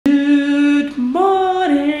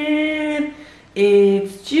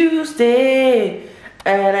It's Tuesday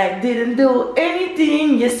and I didn't do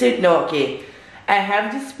anything yesterday. No, okay. I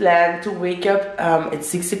have this plan to wake up at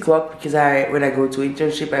 6 o'clock because when I go to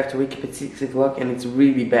internship I have to wake up at 6 o'clock and it's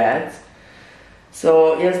really bad.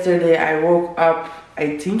 So yesterday I woke up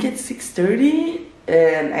I think at 6:30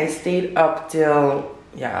 and I stayed up till,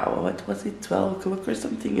 yeah, what was it, 12 o'clock or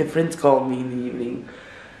something? A friend called me in the evening.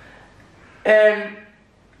 And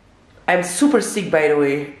I'm super sick, by the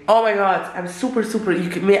way. Oh my god, I'm super.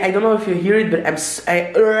 I don't know if you hear it, but it's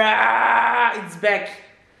back.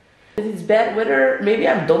 It's bad weather. Maybe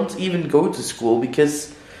I don't even go to school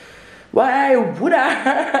because why would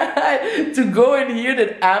I to go and hear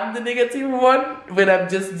that I'm the negative one when I'm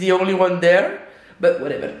just the only one there? But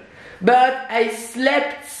whatever. But I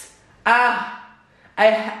slept. I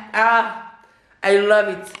love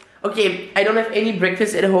it. Okay, I don't have any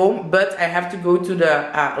breakfast at home, but I have to go to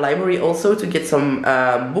the library also to get some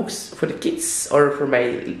books for the kids or for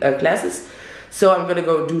my classes. So I'm gonna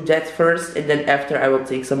go do that first, and then after I will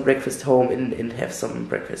take some breakfast home and have some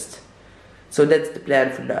breakfast. So that's the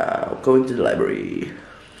plan for now, going to the library.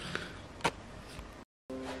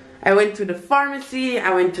 I went to the pharmacy,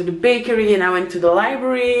 I went to the bakery, and I went to the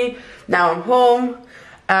library. Now I'm home.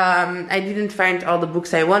 I didn't find all the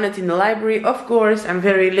books I wanted in the library, of course. I'm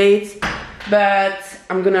very late, but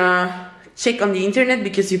I'm gonna check on the internet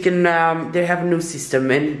because you can, they have a new system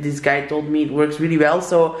and this guy told me it works really well.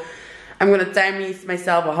 So I'm gonna time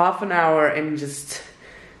myself a half an hour and just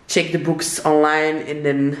check the books online, and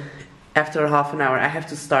then after half an hour I have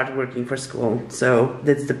to start working for school. So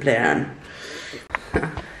that's the plan.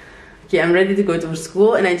 Okay, I'm ready to go to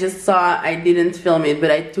school, and I just saw I didn't film it,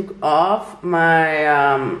 but I took off my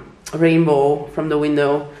rainbow from the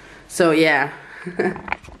window. So yeah.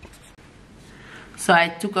 So I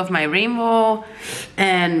took off my rainbow,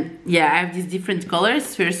 and yeah, I have these different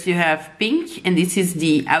colors. First you have pink, and this is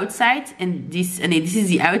the outside, and this is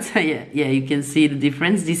the outside. Yeah, you can see the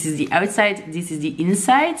difference. This is the outside, this is the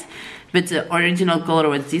inside, but the original color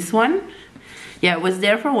was this one. Yeah, it was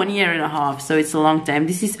there for 1.5 years, so it's a long time.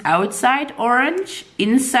 This is outside orange,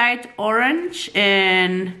 inside orange,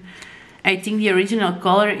 and I think the original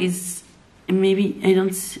color is, maybe,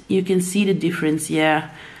 you can see the difference, yeah.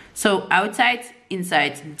 So outside,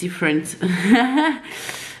 inside, different.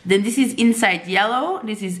 Then this is inside yellow,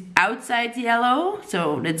 this is outside yellow,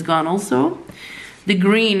 so that's gone also. The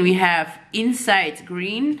green, we have inside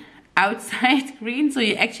green, outside green, so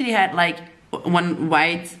you actually had like one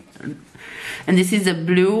white. And this is the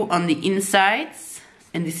blue on the insides,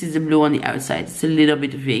 and this is the blue on the outside. It's a little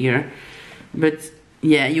bit bigger, but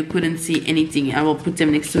yeah, you couldn't see anything. I will put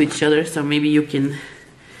them next to each other so maybe you can.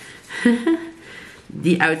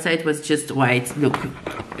 The outside was just white. Look,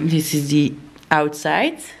 this is the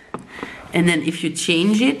outside, and then if you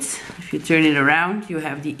change it, if you turn it around, you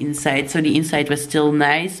have the inside. So the inside was still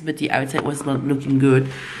nice, but the outside was not looking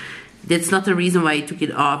good. That's not the reason why I took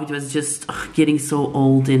it off. It was just getting so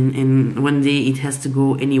old, and one day it has to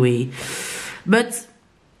go anyway. But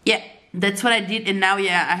yeah, that's what I did. And now,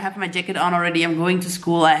 yeah, I have my jacket on already. I'm going to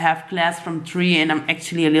school. I have class from 3 and I'm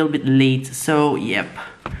actually a little bit late. So, yep.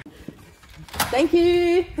 Thank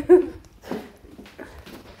you.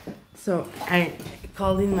 So I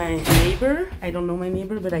called in my neighbor. I don't know my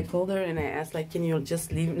neighbor, but I called her and I asked, like, can you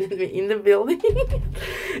just leave me in the building?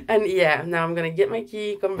 And yeah, now I'm gonna get my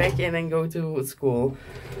key, come back, and then go to school.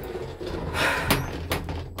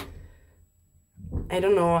 I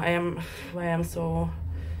don't know why I'm so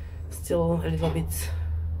still a little bit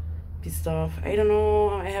pissed off. I don't know,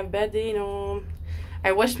 I have a bad day, you know.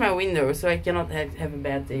 I washed my window, so I cannot have a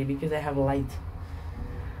bad day because I have a light.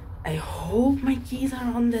 I hope my keys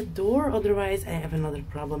are on that door, otherwise I have another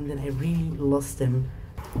problem, then I really lost them.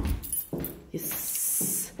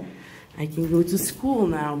 Yes, I can go to school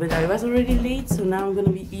now, but I was already late, so now I'm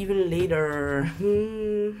gonna be even later.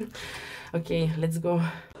 Okay, let's go.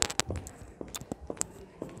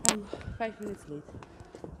 I'm 5 minutes late,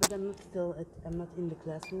 but I'm not in the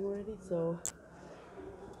classroom already, so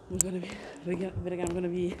I'm gonna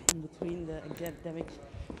be in between the academic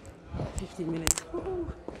 15 minutes.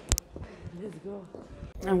 Let's go.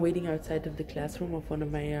 I'm waiting outside of the classroom of one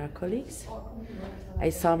of my colleagues. I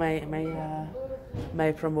saw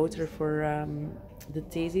my promoter for the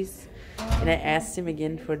thesis, and I asked him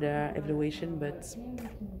again for the evaluation, but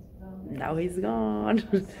now he's gone.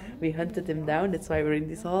 We hunted him down, that's why we're in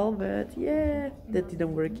this hall, but yeah, that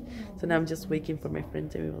didn't work. So now I'm just waiting for my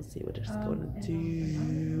friend and we will see what he's gonna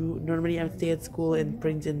do. Normally I stay at school and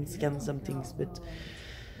print and scan some things, but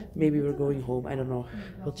maybe we're going home, I don't know.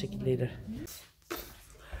 We'll check it later.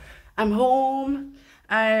 I'm home.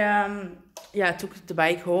 I yeah, took the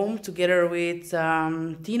bike home together with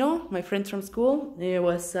Tino, my friend from school. He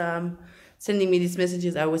was sending me these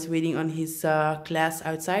messages. I was waiting on his class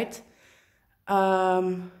outside.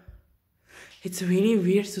 It's really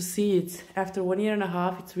weird to see it. After 1 year and a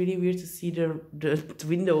half, it's really weird to see the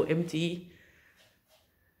window empty.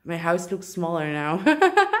 My house looks smaller now.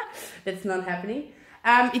 That's not happening.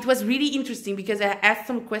 It was really interesting because I asked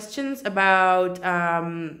some questions about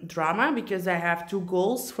drama, because I have 2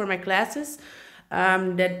 goals for my classes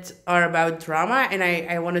that are about drama, and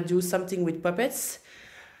I want to do something with puppets.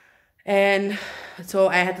 And so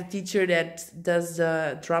I had a teacher that does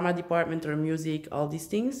the drama department or music, all these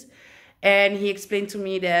things. And he explained to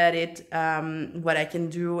me that what I can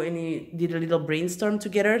do, and he did a little brainstorm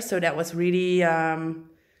together. So that was really,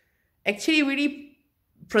 actually really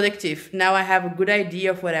productive. Now I have a good idea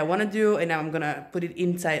of what I want to do, and I'm gonna put it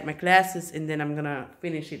inside my classes, and then I'm gonna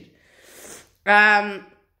finish it. I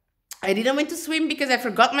didn't want to swim because I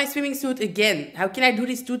forgot my swimming suit again. How can I do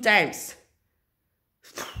this 2 times?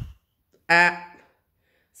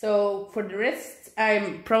 So for the rest,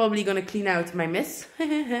 I'm probably gonna clean out my mess.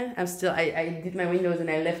 I did my windows and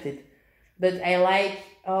I left it. But I like,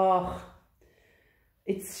 oh,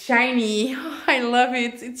 it's shiny. Oh, I love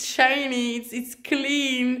it. It's shiny. It's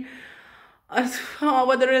clean. Oh,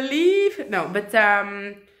 what a relief. No, but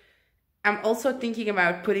I'm also thinking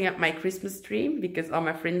about putting up my Christmas tree because all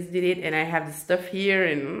my friends did it and I have the stuff here.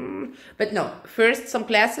 But no, first some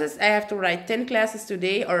classes. I have to write 10 classes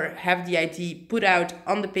today or have the ID put out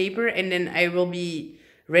on the paper, and then I will be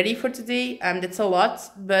ready for today. That's a lot,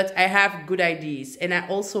 but I have good ideas, and I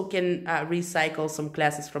also can recycle some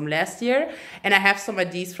classes from last year, and I have some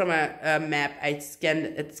ideas from a map I scanned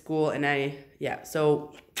at school, and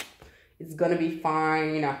so it's gonna be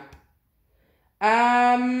fine.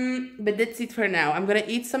 But that's it for now. I'm gonna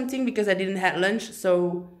eat something because I didn't have lunch,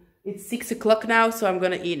 so it's 6 o'clock now, so I'm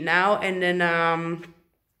gonna eat now and then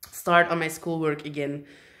start on my schoolwork again.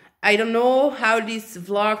 I don't know how these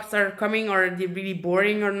vlogs are coming, or they're really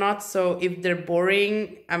boring or not. So if they're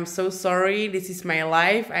boring, I'm so sorry. This is my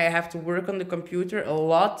life. I have to work on the computer a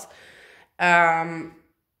lot.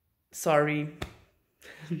 Sorry.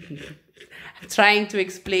 I'm trying to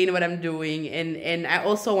explain what I'm doing, and I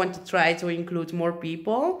also want to try to include more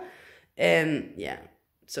people. And yeah,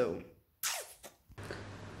 so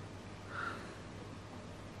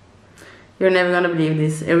you're never gonna believe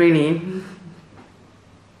this, really.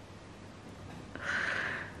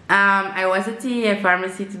 I was at the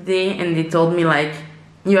pharmacy today, and they told me, like,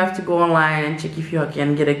 you have to go online and check if you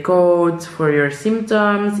can get a code for your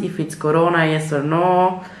symptoms, if it's corona, yes or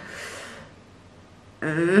no.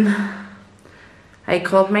 I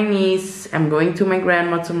called my niece. I'm going to my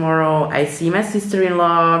grandma tomorrow. I see my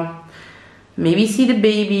sister-in-law, maybe see the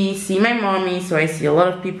baby, see my mommy. So I see a lot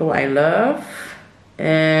of people I love,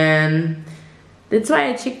 and that's why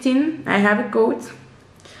I checked in. I have a code.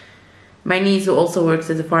 My niece, who also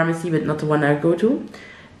works at the pharmacy, but not the one I go to,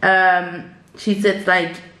 she said,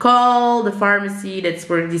 like, call the pharmacy that's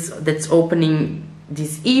opening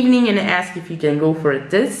this evening and ask if you can go for a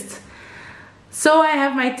test. So I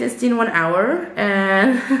have my test in 1 hour,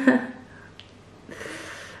 and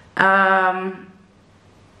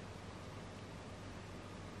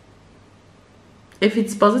if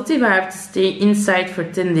it's positive, I have to stay inside for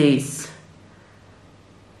 10 days.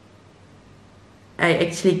 I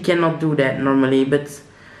actually cannot do that normally, but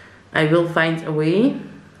I will find a way.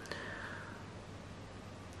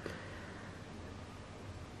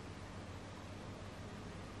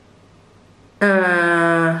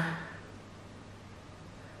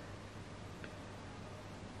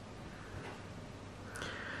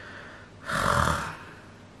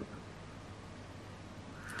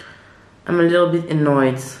 I'm a little bit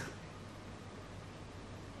annoyed.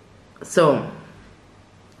 So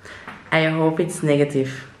I hope it's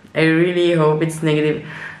negative. I really hope it's negative.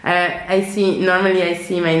 Normally I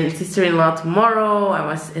see my sister-in-law tomorrow. I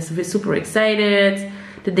was super excited.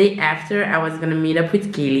 The day after, I was gonna meet up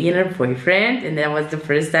with Kaylee and her boyfriend, and that was the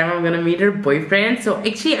first time I'm gonna meet her boyfriend. So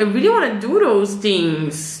actually, I really want to do those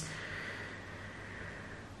things.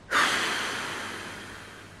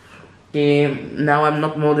 Okay, now I'm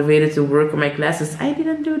not motivated to work on my classes. I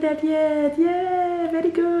didn't do that yet. Yeah,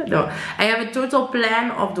 very good. No, I have a total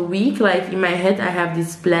plan of the week. Like in my head, I have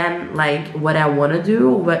this plan, like what I want to do,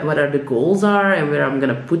 what are the goals are, and where I'm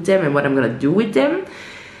gonna put them, and what I'm gonna do with them.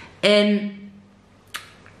 And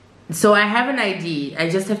so I have an idea. I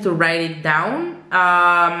just have to write it down.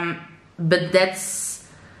 But that's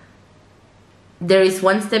there is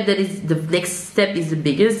one step that is, the next step is the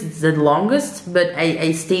biggest, it's the longest, but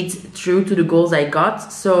I stayed true to the goals I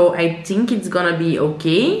got, so I think it's gonna be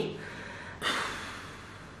okay.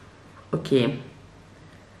 Okay.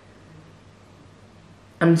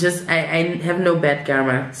 I have no bad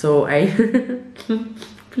karma, so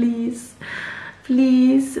please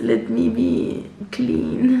let me be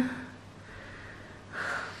clean.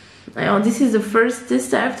 This is the first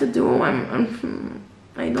test I have to do.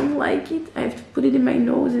 I don't like it. I have to put it in my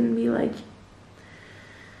nose and be like,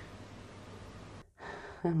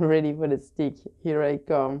 I'm ready for the stick. Here I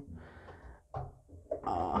come.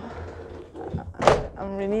 Oh,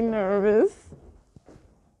 I'm really nervous.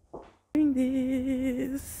 Doing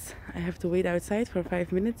this. I have to wait outside for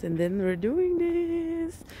 5 minutes and then we're doing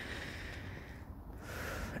this.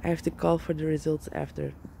 I have to call for the results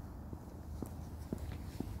after.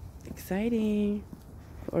 Exciting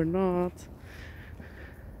or not?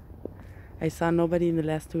 I saw nobody in the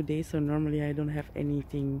last 2 days, so normally I don't have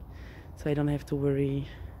anything, so I don't have to worry.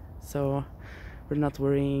 So we're not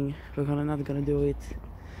worrying. We're not gonna do it.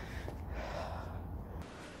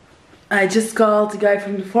 I just called the guy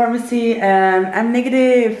from the pharmacy and I'm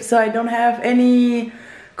negative, so I don't have any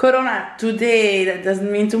corona today. That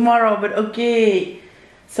doesn't mean tomorrow, but okay.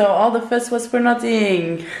 So all the fuss was for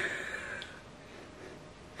nothing.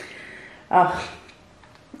 Oh,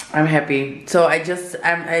 I'm happy. So I just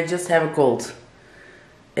have a cold,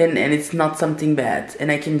 and it's not something bad,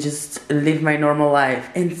 and I can just live my normal life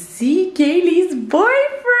and see Kaylee's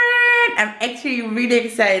boyfriend. I'm actually really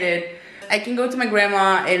excited. I can go to my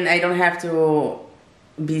grandma and I don't have to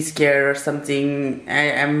be scared or something.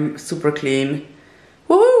 I'm super clean.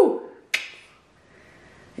 Woohoo!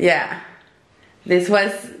 Yeah. This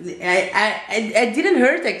was, I didn't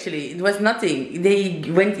hurt actually. It was nothing. They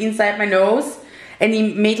went inside my nose and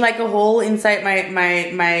he made like a hole inside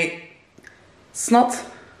my snot.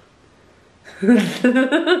 He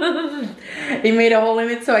made a hole in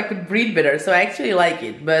it so I could breathe better. So I actually like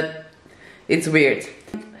it, but it's weird.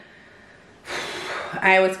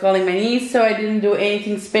 I was calling my niece, so I didn't do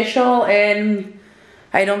anything special, and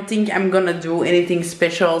I don't think I'm gonna do anything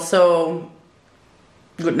special. So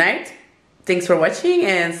good night. Thanks for watching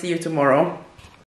and see you tomorrow.